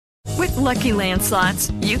With Lucky Land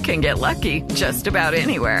Slots, you can get lucky just about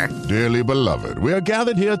anywhere. Dearly beloved, we are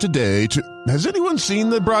gathered here today to... Has anyone seen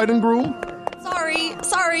the bride and groom?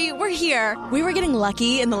 Sorry, we're here. We were getting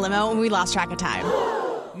lucky in the limo and we lost track of time.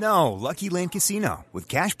 No, Lucky Land Casino, with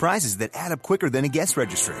cash prizes that add up quicker than a guest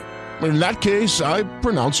registry. In that case, I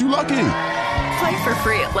pronounce you lucky. Play for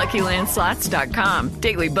free at LuckyLandSlots.com.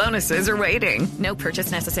 Daily bonuses are waiting. No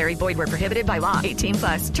purchase necessary. Void where prohibited by law.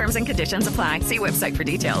 18+. Terms and conditions apply. See website for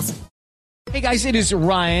details. Hey guys, it is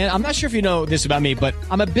Ryan. I'm not sure if you know this about me, but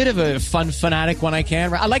I'm a bit of a fun fanatic when I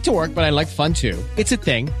can. I like to work, but I like fun too. It's a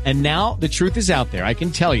thing. And now the truth is out there. I can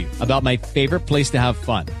tell you about my favorite place to have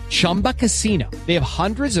fun. Chumba Casino. They have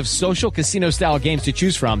hundreds of social casino style games to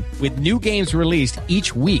choose from with new games released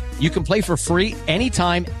each week. You can play for free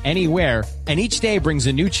anytime, anywhere. And each day brings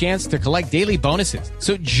a new chance to collect daily bonuses.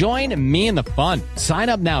 So join me in the fun. Sign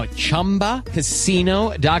up now at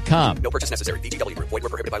ChumbaCasino.com. No purchase necessary. VGW. Void where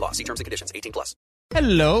prohibited by law. See terms and conditions. 18+.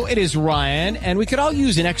 Hello, it is Ryan, and we could all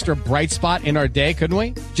use an extra bright spot in our day, couldn't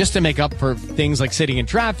we? Just to make up for things like sitting in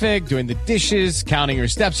traffic, doing the dishes, counting your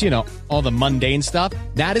steps, all the mundane stuff.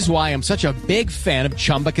 That is why I'm such a big fan of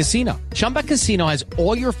Chumba Casino. Chumba Casino has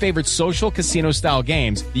all your favorite social casino-style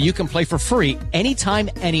games that you can play for free anytime,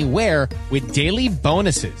 anywhere with daily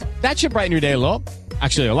bonuses. That should brighten your day a little.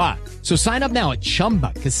 Actually, a lot. So sign up now at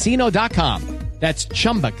ChumbaCasino.com. That's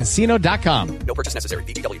ChumbaCasino.com. No purchase necessary.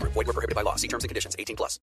 VGW. Void where prohibited by law. See terms and conditions.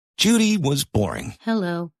 18+. Judy was boring.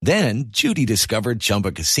 Hello. Then Judy discovered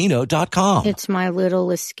ChumbaCasino.com. It's my little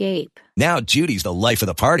escape. Now Judy's the life of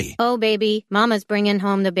the party. Oh, baby, mama's bringing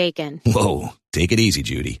home the bacon. Whoa, take it easy,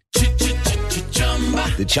 Judy.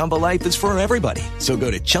 The Chumba life is for everybody. So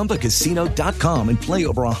go to ChumbaCasino.com and play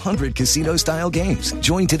over 100 casino-style games.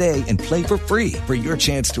 Join today and play for free for your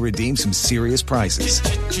chance to redeem some serious prizes.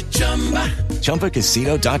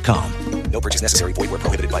 ChumbaCasino.com. No purchase necessary. Void where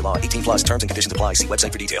prohibited by law. 18+. Terms and conditions apply. See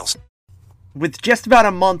website for details. With just about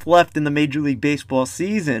a month left in the Major League Baseball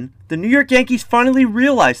season, the New York Yankees finally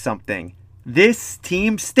realized something. This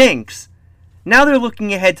team stinks. Now they're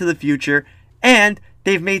looking ahead to the future, and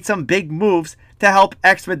they've made some big moves to help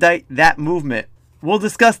expedite that movement. We'll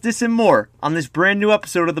discuss this and more on this brand new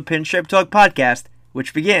episode of the Pinstripe Talk podcast,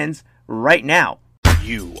 which begins right now.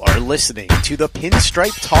 You are listening to the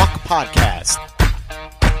Pinstripe Talk podcast.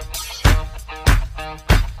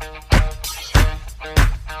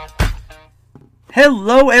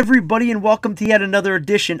 Hello, everybody, and welcome to yet another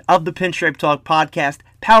edition of the Pinstripe Talk podcast,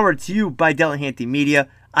 powered to you by Delahanty Media.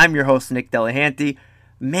 I'm your host, Nick Delahanty.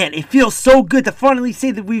 Man, it feels so good to finally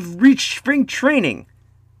say that we've reached spring training.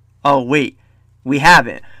 Oh, wait, we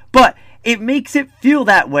haven't. But it makes it feel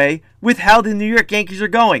that way with how the New York Yankees are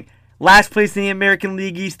going. Last place in the American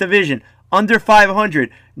League East Division, under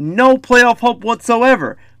 500, no playoff hope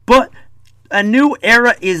whatsoever. But a new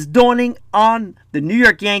era is dawning on the New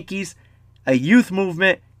York Yankees. A youth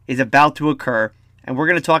movement is about to occur, and we're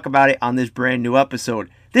going to talk about it on this brand new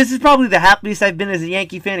episode. This is probably the happiest I've been as a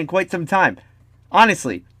Yankee fan in quite some time.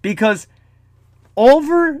 Honestly, because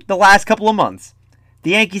over the last couple of months, the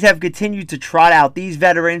Yankees have continued to trot out these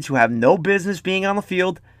veterans who have no business being on the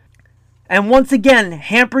field, and once again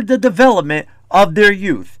hampered the development of their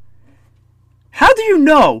youth. How do you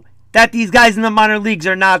know that these guys in the minor leagues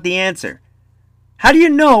are not the answer? How do you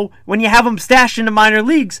know when you have them stashed in the minor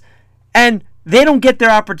leagues and they don't get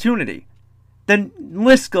their opportunity? The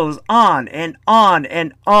list goes on and on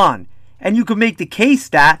and on, and you can make the case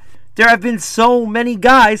that there have been so many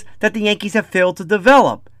guys that the Yankees have failed to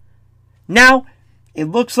develop. Now, it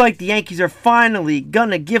looks like the Yankees are finally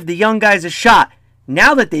going to give the young guys a shot.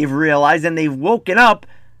 Now that they've realized and they've woken up,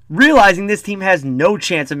 realizing this team has no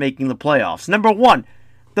chance of making the playoffs. Number one,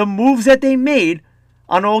 the moves that they made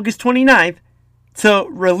on August 29th to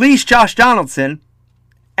release Josh Donaldson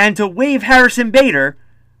and to waive Harrison Bader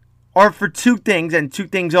are for two things and two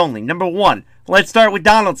things only. Number one, let's start with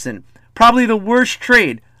Donaldson. Probably the worst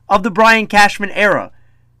trade of the Brian Cashman era.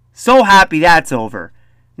 So happy that's over.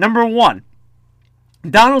 Number one,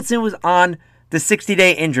 Donaldson was on the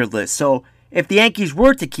 60-day injured list, so if the Yankees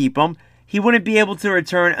were to keep him, he wouldn't be able to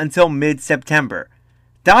return until mid-September.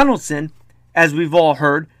 Donaldson, as we've all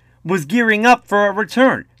heard, was gearing up for a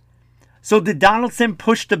return. So did Donaldson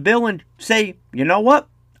push the bill and say, you know what?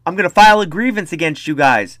 I'm going to file a grievance against you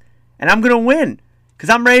guys, and I'm going to win, because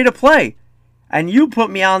I'm ready to play. And you put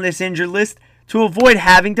me on this injured list to avoid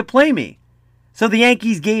having to play me. So the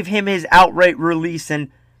Yankees gave him his outright release, and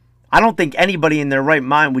I don't think anybody in their right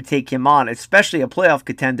mind would take him on, especially a playoff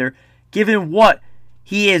contender, given what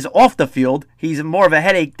he is off the field. He's more of a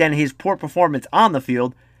headache than his poor performance on the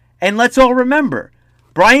field. And let's all remember,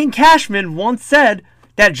 Brian Cashman once said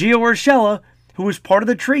that Gio Urshela who was part of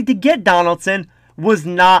the trade to get Donaldson, was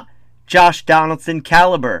not Josh Donaldson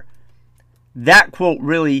caliber. That quote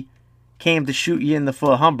really came to shoot you in the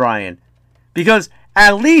foot, huh, Brian? Because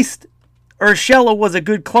at least Urshela was a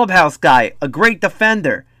good clubhouse guy, a great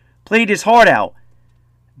defender, played his heart out.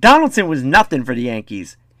 Donaldson was nothing for the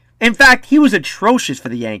Yankees. In fact, he was atrocious for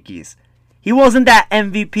the Yankees. He wasn't that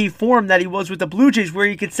MVP form that he was with the Blue Jays where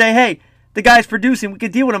you could say, hey, the guy's producing, we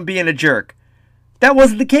could deal with him being a jerk. That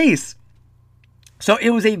wasn't the case. So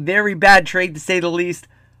it was a very bad trade to say the least.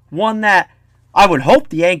 One that I would hope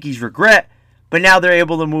the Yankees regret, but now they're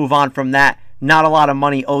able to move on from that. Not a lot of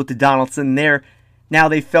money owed to Donaldson there. Now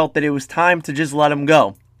they felt that it was time to just let him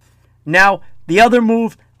go. Now, the other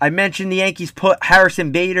move, I mentioned the Yankees put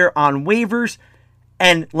Harrison Bader on waivers,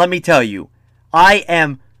 and let me tell you, I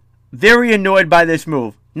am very annoyed by this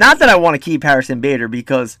move. Not that I want to keep Harrison Bader,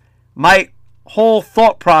 because my whole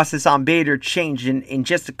thought process on Bader changed in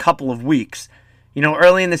just a couple of weeks. You know,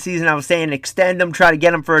 early in the season I was saying extend him, try to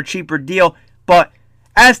get him for a cheaper deal, but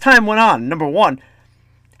as time went on, number one,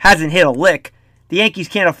 hasn't hit a lick. The Yankees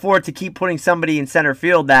can't afford to keep putting somebody in center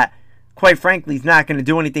field that, quite frankly, is not going to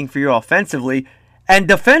do anything for you offensively. And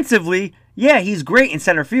defensively, yeah, he's great in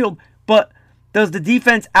center field, but does the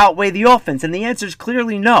defense outweigh the offense? And the answer is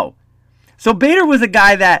clearly no. So Bader was a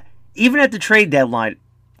guy that, even at the trade deadline,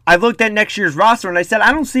 I looked at next year's roster and I said,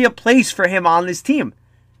 I don't see a place for him on this team.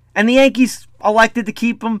 And the Yankees elected to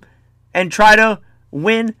keep him and try to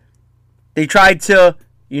win. They tried to,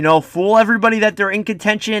 fool everybody that they're in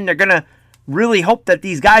contention. They're going to really hope that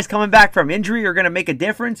these guys coming back from injury are going to make a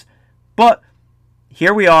difference. But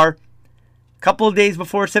here we are, a couple of days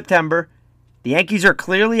before September. The Yankees are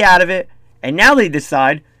clearly out of it. And now they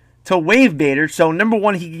decide to waive Bader. So, number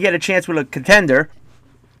one, he could get a chance with a contender,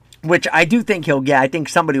 which I do think he'll get. I think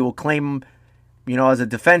somebody will claim him, as a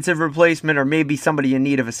defensive replacement or maybe somebody in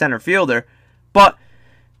need of a center fielder. But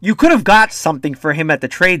you could have got something for him at the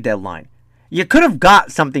trade deadline. You could have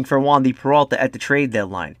got something for Wandy Peralta at the trade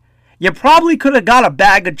deadline. You probably could have got a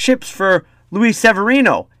bag of chips for Luis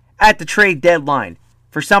Severino at the trade deadline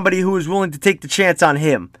for somebody who was willing to take the chance on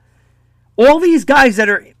him. All these guys that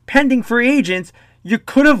are pending free agents, you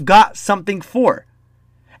could have got something for.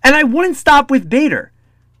 And I wouldn't stop with Bader.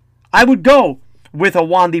 I would go with a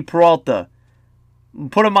Wandy Peralta,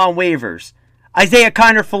 put him on waivers. Isaiah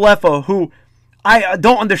Kiner-Falefa, who I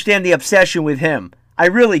don't understand the obsession with him. I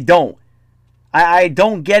really don't. I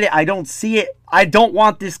don't get it. I don't see it. I don't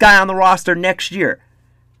want this guy on the roster next year.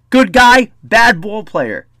 Good guy, bad ball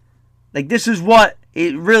player. This is what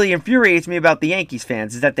it really infuriates me about the Yankees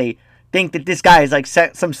fans, is that they think that this guy is like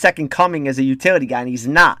some second coming as a utility guy, and he's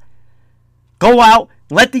not. Go out,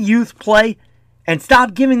 let the youth play, and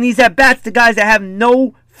stop giving these at-bats to guys that have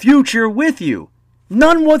no future with you.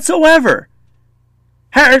 None whatsoever.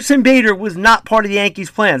 Harrison Bader was not part of the Yankees'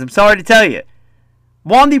 plans. I'm sorry to tell you.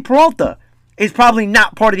 Wandy Peralta is probably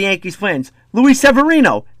not part of the Yankees' plans. Luis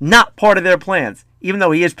Severino, not part of their plans, even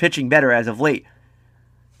though he is pitching better as of late.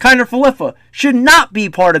 Kiner-Falefa should not be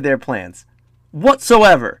part of their plans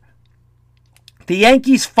whatsoever. The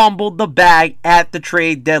Yankees fumbled the bag at the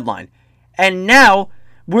trade deadline. And now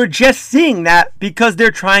we're just seeing that because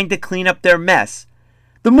they're trying to clean up their mess.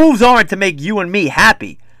 The moves aren't to make you and me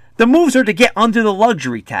happy. The moves are to get under the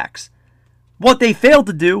luxury tax. What they failed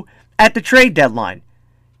to do at the trade deadline.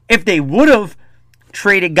 If they would have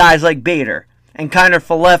traded guys like Bader and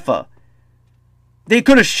Kiner-Falefa, they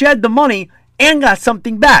could have shed the money and got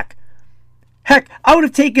something back. Heck, I would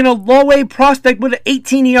have taken a low-A prospect with an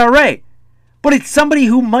 18 ERA. But it's somebody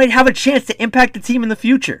who might have a chance to impact the team in the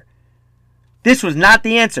future. This was not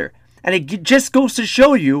the answer. And it just goes to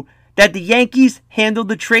show you that the Yankees handled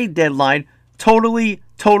the trade deadline totally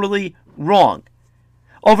wrong.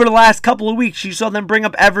 Over the last couple of weeks, you saw them bring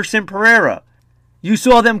up Everson Pereira. You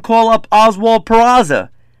saw them call up Oswald Peraza,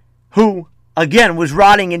 who, again, was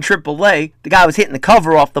rotting in AAA. The guy was hitting the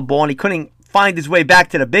cover off the ball and he couldn't find his way back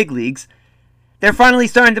to the big leagues. They're finally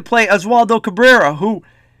starting to play Oswaldo Cabrera, who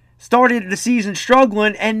started the season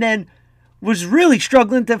struggling and then was really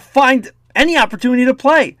struggling to find any opportunity to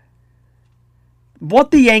play.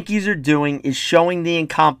 What the Yankees are doing is showing the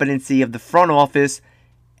incompetency of the front office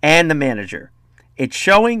and the manager. It's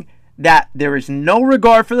showing that there is no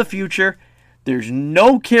regard for the future. There's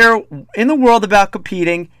no care in the world about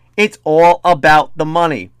competing. It's all about the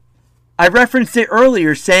money. I referenced it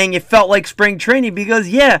earlier saying it felt like spring training because,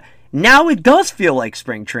 yeah, now it does feel like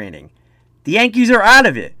spring training. The Yankees are out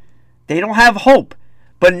of it. They don't have hope.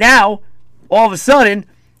 But now, all of a sudden,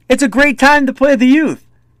 it's a great time to play the youth.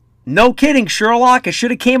 No kidding, Sherlock. It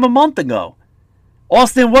should have came a month ago.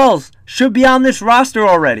 Austin Wells should be on this roster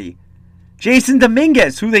already. Jason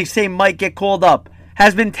Dominguez, who they say might get called up,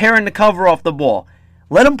 has been tearing the cover off the ball.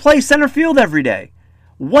 Let him play center field every day.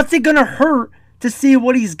 What's it going to hurt to see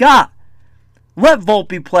what he's got? Let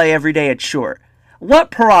Volpe play every day at short. Let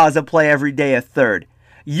Peraza play every day at third.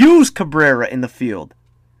 Use Cabrera in the field.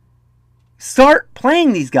 Start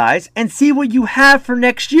playing these guys and see what you have for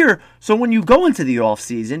next year, so when you go into the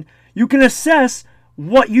offseason, you can assess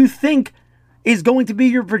what you think is going to be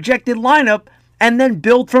your projected lineup and then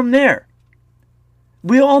build from there.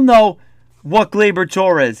 We all know what Gleyber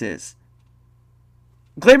Torres is.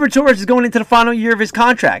 Gleyber Torres is going into the final year of his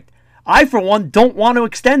contract. I, for one, don't want to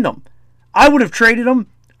extend him. I would have traded him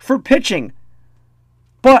for pitching.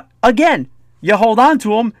 But, again, you hold on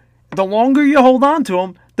to him. The longer you hold on to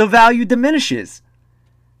him, the value diminishes.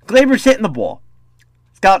 Gleyber's hitting the ball.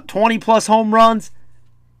 He's got 20-plus home runs,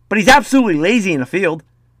 but he's absolutely lazy in the field.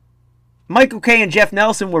 Michael Kay and Jeff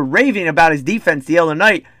Nelson were raving about his defense the other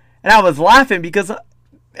night, and I was laughing because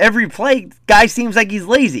every play, guy seems like he's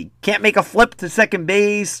lazy. Can't make a flip to second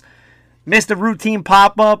base, missed a routine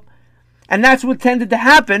pop-up, and that's what tended to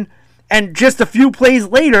happen. And just a few plays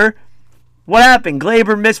later, what happened?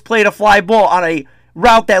 Gleyber misplayed a fly ball on a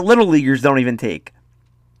route that little leaguers don't even take.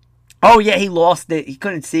 Oh yeah, he lost it. He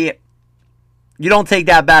couldn't see it. You don't take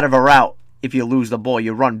that bad of a route if you lose the ball.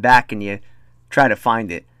 You run back and you try to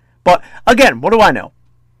find it. But again, what do I know?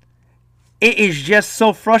 It is just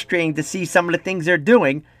so frustrating to see some of the things they're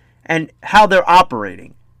doing and how they're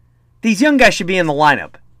operating. These young guys should be in the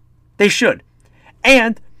lineup. They should.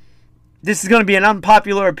 And this is going to be an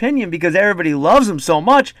unpopular opinion because everybody loves him so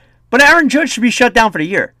much, but Aaron Judge should be shut down for the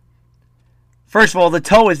year. First of all, the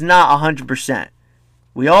toe is not 100%.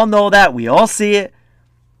 We all know that. We all see it.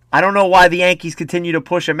 I don't know why the Yankees continue to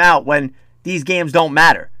push him out when these games don't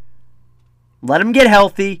matter. Let him get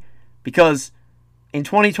healthy because in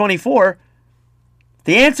 2024,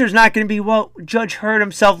 the answer is not going to be, well, Judge hurt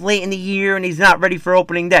himself late in the year and he's not ready for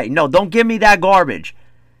opening day. No, don't give me that garbage.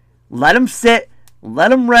 Let him sit.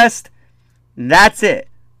 Let him rest. That's it.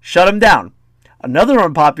 Shut him down. Another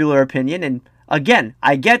unpopular opinion, and again,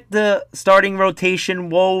 I get the starting rotation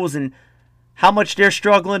woes and how much they're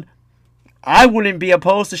struggling. I wouldn't be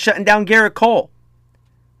opposed to shutting down Garrett Cole.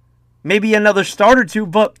 Maybe another start or two,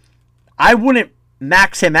 but I wouldn't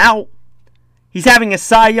max him out. He's having a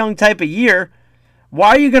Cy Young type of year. Why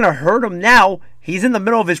are you going to hurt him now? He's in the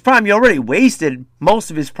middle of his prime. You already wasted most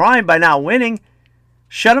of his prime by not winning.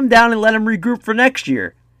 Shut him down and let him regroup for next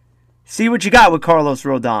year. See what you got with Carlos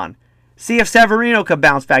Rodon. See if Severino could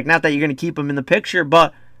bounce back. Not that you're going to keep him in the picture,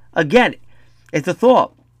 but again, it's a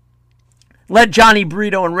thought. Let Johnny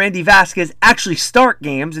Brito and Randy Vasquez actually start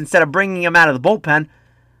games instead of bringing them out of the bullpen.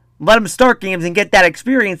 Let them start games and get that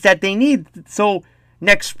experience that they need so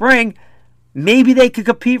next spring, maybe they could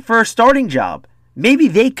compete for a starting job. Maybe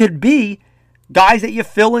they could be guys that you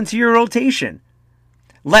fill into your rotation.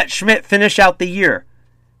 Let Schmidt finish out the year.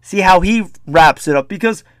 See how he wraps it up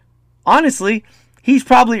because, honestly, he's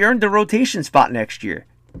probably earned a rotation spot next year.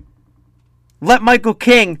 Let Michael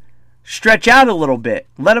King stretch out a little bit.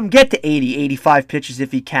 Let him get to 80, 85 pitches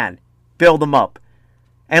if he can. Build him up.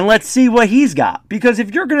 And let's see what he's got. Because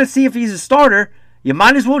if you're going to see if he's a starter, you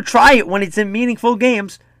might as well try it when it's in meaningful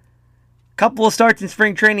games. A couple of starts in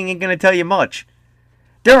spring training ain't going to tell you much.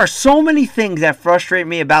 There are so many things that frustrate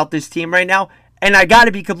me about this team right now, and I got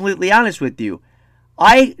to be completely honest with you.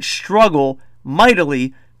 I struggle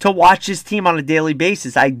mightily to watch this team on a daily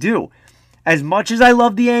basis. I do. As much as I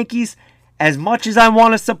love the Yankees, as much as I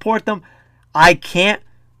want to support them, I can't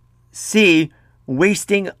see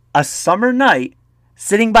wasting a summer night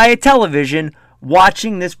sitting by a television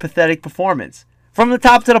watching this pathetic performance from the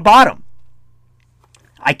top to the bottom.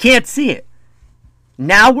 I can't see it.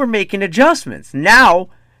 Now we're making adjustments. Now,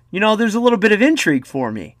 there's a little bit of intrigue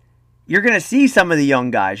for me. You're going to see some of the young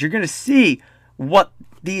guys. You're going to see what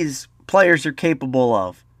these players are capable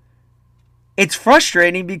of. It's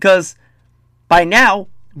frustrating because by now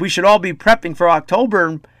we should all be prepping for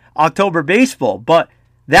October baseball, but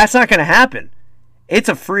that's not going to happen. It's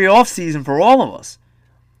a free off season for all of us.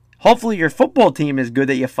 Hopefully your football team is good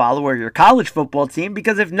that you follow, or your college football team,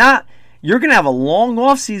 because if not, you're going to have a long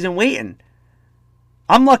off season waiting.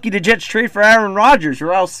 I'm lucky the Jets trade for Aaron Rodgers,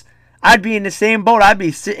 or else I'd be in the same boat. I'd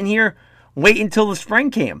be sitting here waiting until the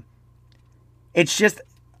spring came. It's just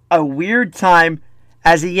a weird time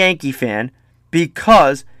as a Yankee fan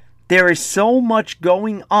because there is so much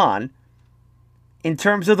going on in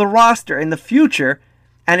terms of the roster in the future,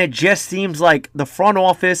 and it just seems like the front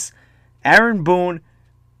office, Aaron Boone,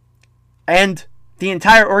 and the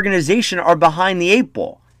entire organization are behind the 8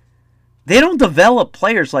 ball. They don't develop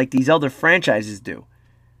players like these other franchises do.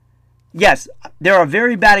 Yes, they're a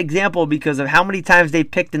very bad example because of how many times they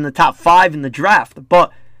picked in the top 5 in the draft.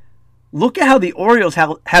 But look at how the Orioles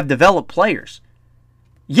have developed players.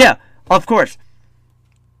 Yeah, of course,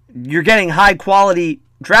 you're getting high-quality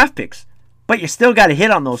draft picks, but you still got to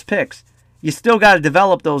hit on those picks. You still got to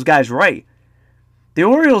develop those guys right. The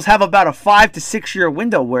Orioles have about a 5 to 6 year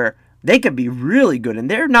window where they could be really good,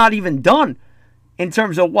 and they're not even done in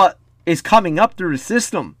terms of what is coming up through the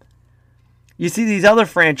system. You see these other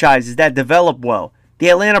franchises that develop well. The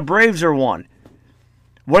Atlanta Braves are one.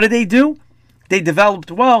 What do? They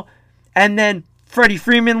developed well, and then Freddie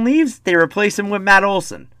Freeman leaves, they replace him with Matt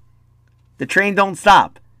Olson. The train don't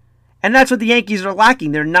stop. And that's what the Yankees are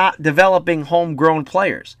lacking. They're not developing homegrown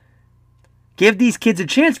players. Give these kids a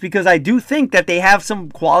chance because I do think that they have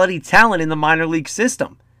some quality talent in the minor league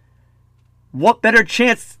system. What better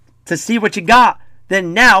chance to see what you got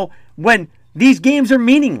than now when these games are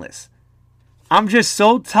meaningless? I'm just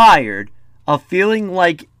so tired of feeling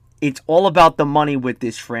like it's all about the money with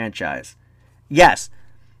this franchise. Yes,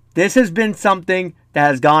 this has been something that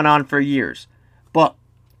has gone on for years. But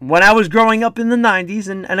when I was growing up in the 90s,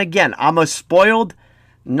 and again, I'm a spoiled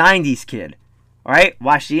 90s kid. All right,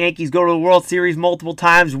 watch the Yankees go to the World Series multiple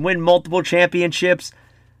times, win multiple championships.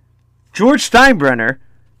 George Steinbrenner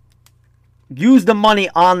used the money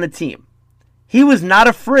on the team. He was not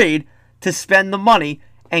afraid to spend the money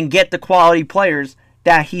and get the quality players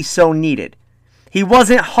that he so needed. He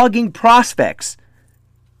wasn't hugging prospects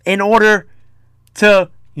in order to,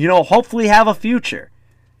 hopefully have a future.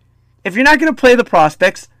 If you're not going to play the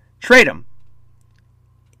prospects, trade them.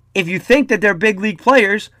 If you think that they're big league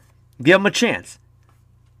players, give them a chance.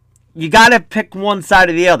 You got to pick one side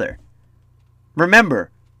or the other. Remember,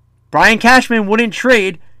 Brian Cashman wouldn't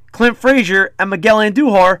trade Clint Frazier and Miguel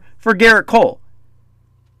Andujar for Garrett Cole.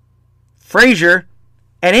 Frazier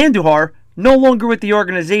and Andujar no longer with the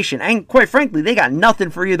organization. And quite frankly, they got nothing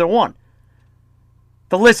for either one.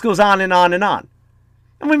 The list goes on and on and on.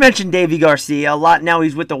 And we mentioned Davy Garcia a lot. Now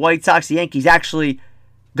he's with the White Sox. The Yankees actually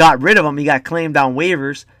got rid of him. He got claimed on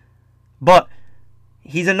waivers. But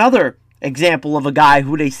he's another example of a guy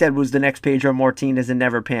who they said was the next Pedro Martinez and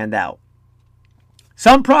never panned out.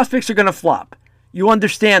 Some prospects are going to flop. You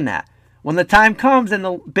understand that. When the time comes and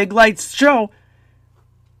the big lights show,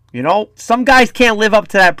 some guys can't live up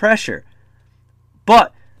to that pressure.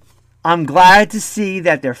 But I'm glad to see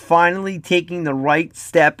that they're finally taking the right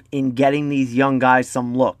step in getting these young guys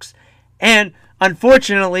some looks. And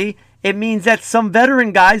unfortunately, it means that some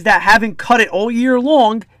veteran guys that haven't cut it all year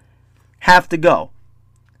long have to go.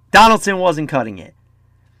 Donaldson wasn't cutting it.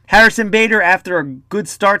 Harrison Bader, after a good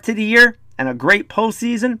start to the year and a great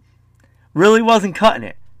postseason, really wasn't cutting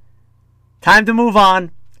it. Time to move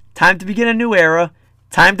on. Time to begin a new era.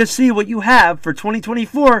 Time to see what you have for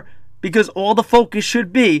 2024 because all the focus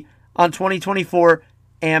should be on 2024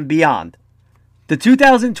 and beyond. The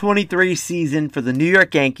 2023 season for the New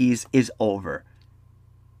York Yankees is over.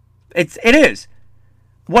 It is.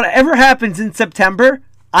 Whatever happens in September,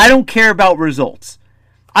 I don't care about results.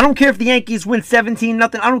 I don't care if the Yankees win 17-0.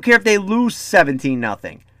 I don't care if they lose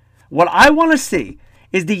 17-0. What I want to see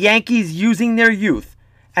is the Yankees using their youth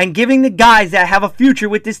and giving the guys that have a future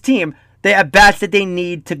with this team the at-bats that they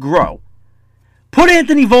need to grow. Put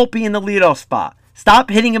Anthony Volpe in the leadoff spot. Stop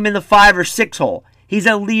hitting him in the 5 or 6 hole. He's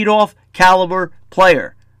a leadoff caliber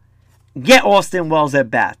player. Get Austin Wells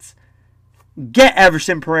at bats. Get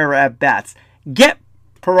Everson Pereira at bats. Get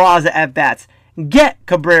Peraza at bats. Get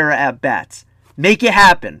Cabrera at bats. Make it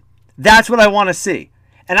happen. That's what I want to see.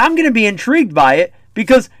 And I'm going to be intrigued by it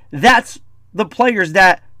because that's the players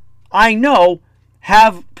that I know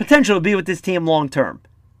have potential to be with this team long term.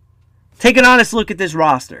 Take an honest look at this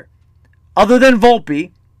roster. Other than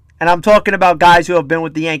Volpe, and I'm talking about guys who have been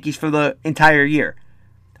with the Yankees for the entire year.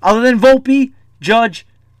 Other than Volpe, Judge,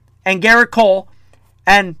 and Garrett Cole,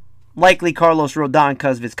 and likely Carlos Rodon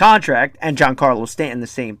because of his contract, and Giancarlo Stanton the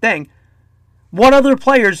same thing, what other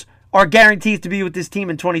players are guaranteed to be with this team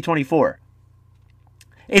in 2024?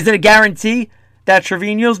 Is it a guarantee that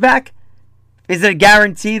Trevino's back? Is it a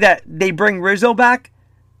guarantee that they bring Rizzo back?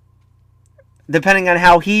 Depending on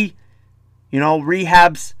how he,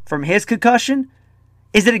 rehabs from his concussion?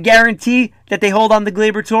 Is it a guarantee that they hold on to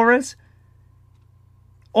Gleyber Torres?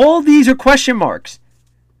 All these are question marks.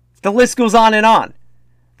 The list goes on and on.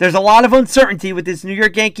 There's a lot of uncertainty with this New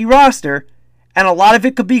York Yankee roster, and a lot of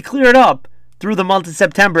it could be cleared up through the month of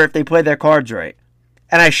September if they play their cards right.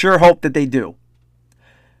 And I sure hope that they do.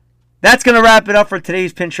 That's going to wrap it up for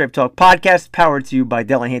today's Pinstripe Talk podcast, powered to you by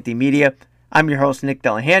Delahanty Media. I'm your host, Nick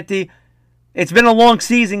Delahanty. It's been a long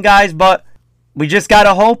season, guys, but we just got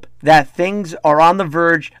to hope that things are on the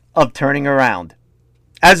verge of turning around.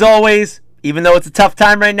 As always, even though it's a tough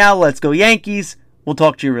time right now, let's go Yankees. We'll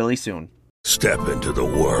talk to you really soon. Step into the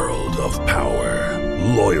world of power,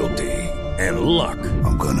 loyalty, and luck.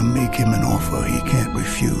 I'm gonna make him an offer he can't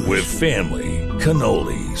refuse. With family,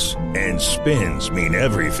 cannolis, and spins mean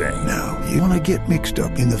everything. Now, you wanna get mixed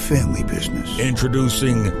up in the family business.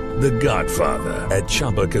 Introducing The Godfather at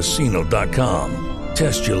ChumbaCasino.com.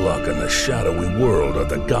 Test your luck in the shadowy world of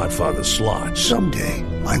The Godfather slot. Someday,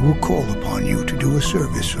 I will call upon you to do a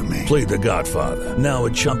service for me. Play The Godfather, now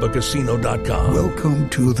at ChumbaCasino.com. Welcome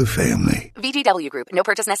to the family. VGW Group. No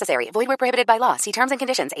purchase necessary. Void where prohibited by law. See terms and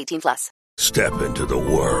conditions. 18+. Step into the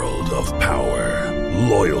world of power,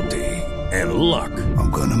 loyalty, and luck. I'm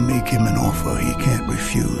gonna make him an offer he can't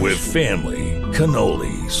refuse. With family,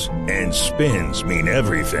 cannolis, and spins mean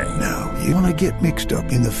everything. Now, you wanna get mixed up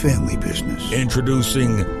in the family business.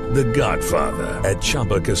 Introducing The Godfather at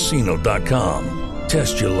ChumbaCasino.com.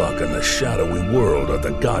 Test your luck in the shadowy world of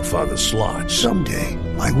The Godfather slot. Someday,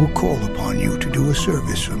 I will call upon you to do a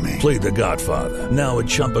service for me. Play The Godfather, now at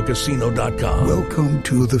ChumbaCasino.com. Welcome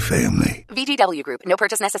to the family. VGW Group. No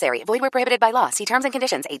purchase necessary. Void where prohibited by law. See terms and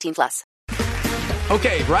conditions. 18+.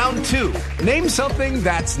 Okay, round two. Name something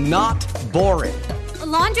that's not boring. A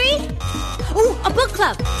laundry? Ooh, a book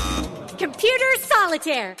club. Computer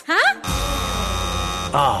solitaire, huh?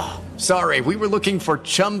 Ah, sorry, we were looking for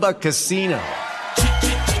Chumba Casino.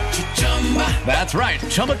 That's right.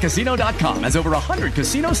 ChumbaCasino.com has over 100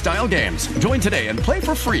 casino-style games. Join today and play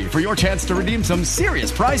for free for your chance to redeem some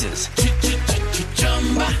serious prizes.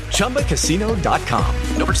 ChumbaCasino.com.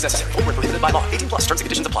 No purchase necessary. Void where prohibited by law. 18+. Terms and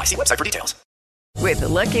conditions apply. See website for details. With the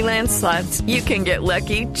Lucky Land Slots, you can get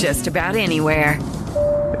lucky just about anywhere.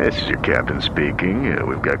 This is your captain speaking.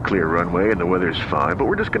 We've got clear runway and the weather's fine, but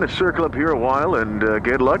we're just going to circle up here a while and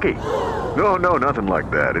get lucky. No, nothing like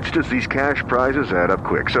that. It's just these cash prizes add up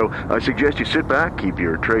quick. So I suggest you sit back, keep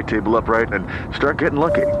your tray table upright, and start getting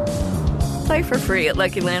lucky. Play for free at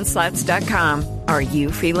LuckyLandSlots.com. Are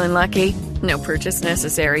you feeling lucky? No purchase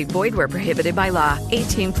necessary. Void where prohibited by law.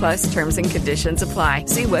 18+ terms and conditions apply.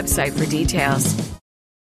 See website for details.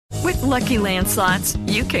 With Lucky Land Slots,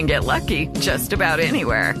 you can get lucky just about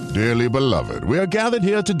anywhere. Dearly beloved, we are gathered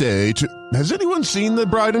here today to... Has anyone seen the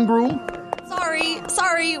bride and groom?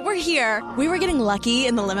 Sorry, we're here. We were getting lucky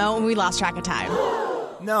in the limo and we lost track of time.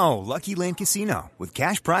 No, Lucky Land Casino, with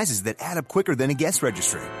cash prizes that add up quicker than a guest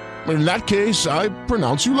registry. In that case, I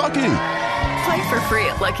pronounce you lucky. Play for free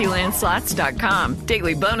at LuckyLandSlots.com.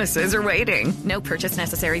 Daily bonuses are waiting. No purchase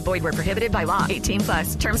necessary. Void where prohibited by law.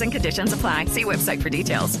 18+. Terms and conditions apply. See website for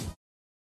details.